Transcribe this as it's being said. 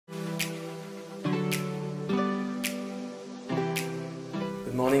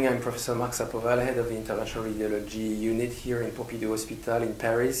morning. I'm Professor Marc Sapoval Head of the Interventional Radiology Unit here in Pompidou Hospital in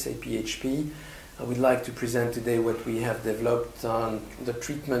Paris, APHP. I would like to present today what we have developed on the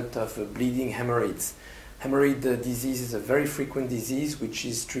treatment of bleeding hemorrhoids. Hemorrhoid disease is a very frequent disease which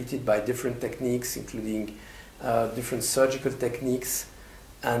is treated by different techniques, including different surgical techniques.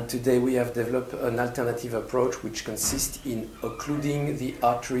 And today we have developed an alternative approach which consists in occluding the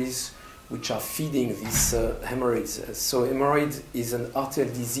arteries which are feeding these hemorrhoids. So hemorrhoid is an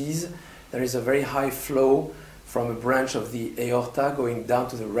arterial disease. There is a very high flow from a branch of the aorta going down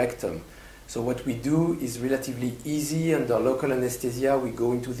to the rectum. So what we do is relatively easy. Under local anesthesia, we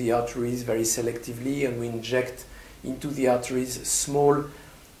go into the arteries very selectively and we inject into the arteries small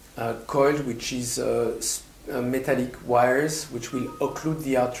coil, which is metallic wires, which will occlude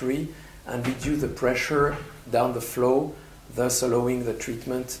the artery and reduce the pressure down the flow, thus allowing the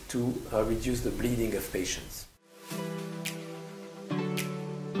treatment to reduce the bleeding of patients.